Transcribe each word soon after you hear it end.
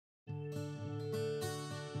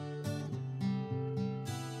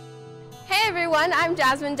Hey everyone, I'm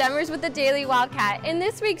Jasmine Demers with the Daily Wildcat. In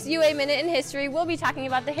this week's UA Minute in History, we'll be talking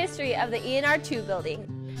about the history of the ENR2 building.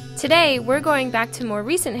 Today, we're going back to more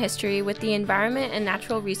recent history with the Environment and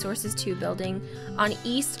Natural Resources 2 building on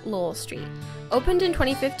East Lowell Street. Opened in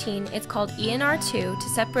 2015, it's called ENR2 to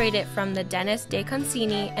separate it from the Dennis De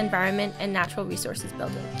Concini Environment and Natural Resources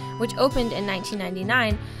building, which opened in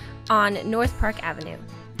 1999 on North Park Avenue.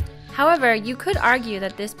 However, you could argue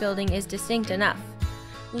that this building is distinct enough.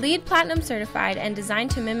 LEED Platinum certified and designed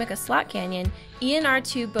to mimic a slot canyon,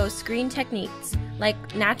 ENR2 boasts green techniques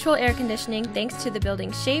like natural air conditioning thanks to the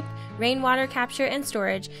building's shape, rainwater capture and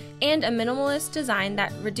storage, and a minimalist design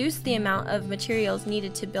that reduced the amount of materials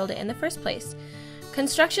needed to build it in the first place.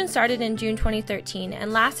 Construction started in June 2013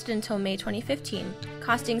 and lasted until May 2015,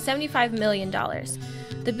 costing $75 million.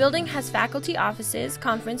 The building has faculty offices,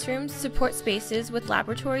 conference rooms, support spaces with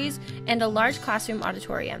laboratories, and a large classroom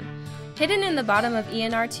auditorium. Hidden in the bottom of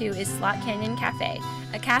ENR2 is Slot Canyon Cafe,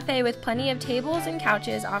 a cafe with plenty of tables and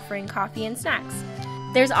couches offering coffee and snacks.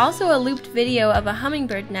 There's also a looped video of a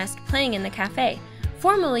hummingbird nest playing in the cafe.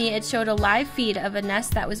 Formerly, it showed a live feed of a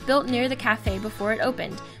nest that was built near the cafe before it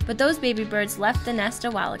opened, but those baby birds left the nest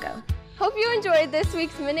a while ago. Hope you enjoyed this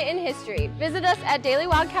week's Minute in History. Visit us at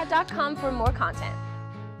dailywildcat.com for more content.